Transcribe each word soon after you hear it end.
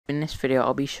In this video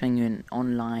I'll be showing you an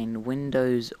online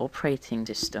Windows operating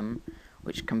system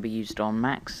which can be used on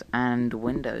Macs and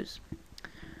Windows.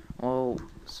 So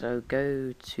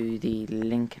go to the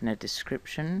link in the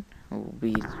description. It will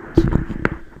be to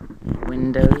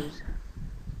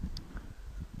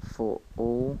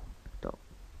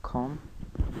Windows4All.com.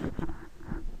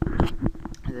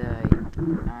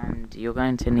 And you're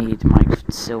going to need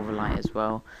Microsoft Silverlight as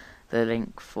well. The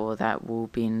link for that will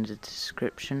be in the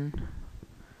description.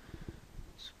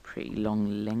 Pretty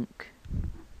long link.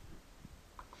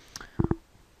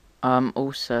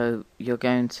 Also, you're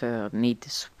going to need the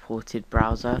supported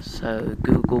browser, so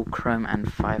Google Chrome and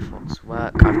Firefox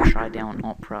work. I've tried it on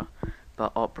Opera,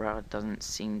 but Opera doesn't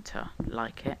seem to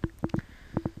like it.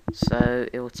 So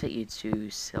it will take you to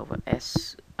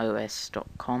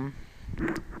silversos.com,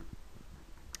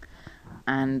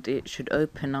 and it should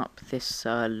open up this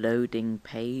loading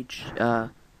page.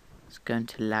 It's going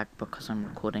to lag because I'm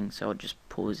recording, so I'll just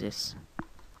pause this.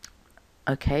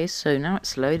 Okay, so now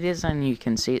it's loaded, and you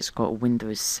can see it's got a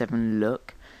Windows 7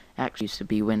 look. It actually used to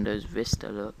be Windows Vista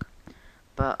look.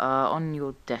 But on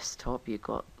your desktop, you've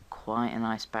got quite a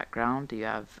nice background. You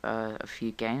have a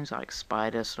few games like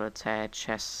Spider, Solitaire,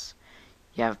 Chess.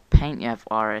 You have Paint, you have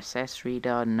RSS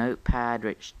Reader, Notepad,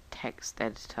 rich text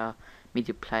editor,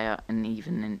 media player, and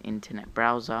even an internet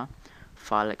browser,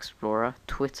 File Explorer,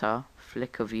 Twitter,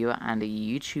 Flickr viewer, and a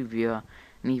YouTube viewer,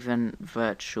 and even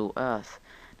Virtual Earth.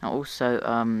 Now also,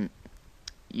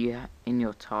 in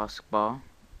your taskbar,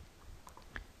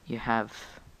 you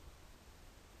have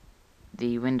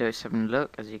the Windows 7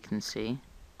 look, as you can see.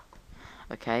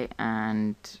 Okay,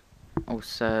 and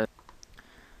also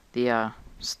the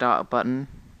start button.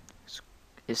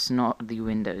 It's not the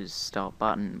Windows start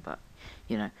button, but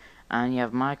you know. And you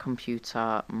have my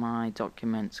computer, my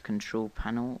documents, control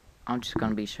panel. I'm just going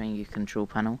to be showing you control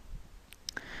panel.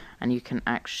 And you can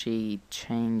actually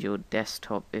change your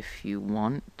desktop if you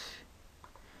want.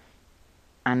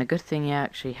 And a good thing, you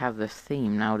actually have the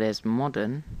theme. Now there's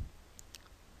modern.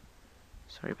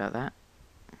 Sorry about that.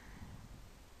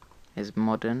 There's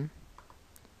modern.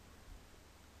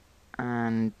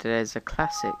 And there's a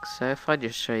classic. So if I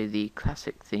just show you the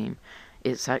classic theme,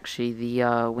 it's actually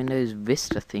the Windows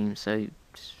Vista theme. So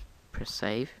just press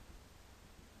save.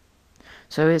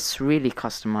 So it's really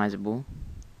customizable.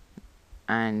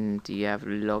 And you have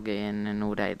login and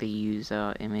all that, the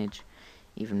user image,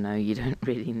 even though you don't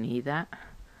really need that.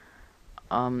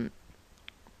 If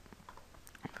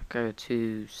I go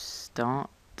to start,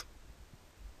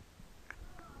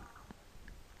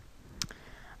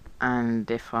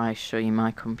 and if I show you my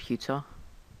computer,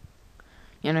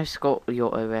 you know, it's got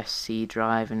your OSC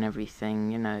drive and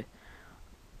everything, you know,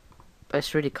 but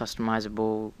it's really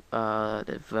customizable.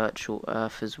 The Virtual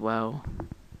Earth as well,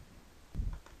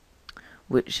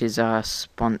 which is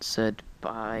sponsored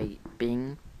by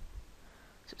Bing.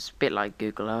 So it's a bit like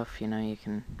Google Earth, you know, you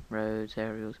can roads,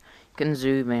 aerials, you can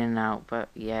zoom in and out, but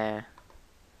yeah,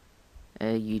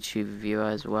 a YouTube viewer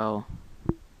as well,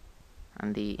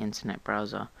 and the internet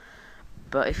browser.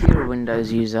 But if you're a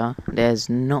Windows user, there's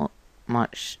not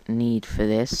much need for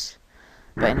this.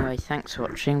 But anyway, thanks for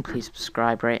watching. Please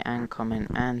subscribe, rate and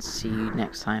comment, and see you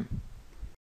next time.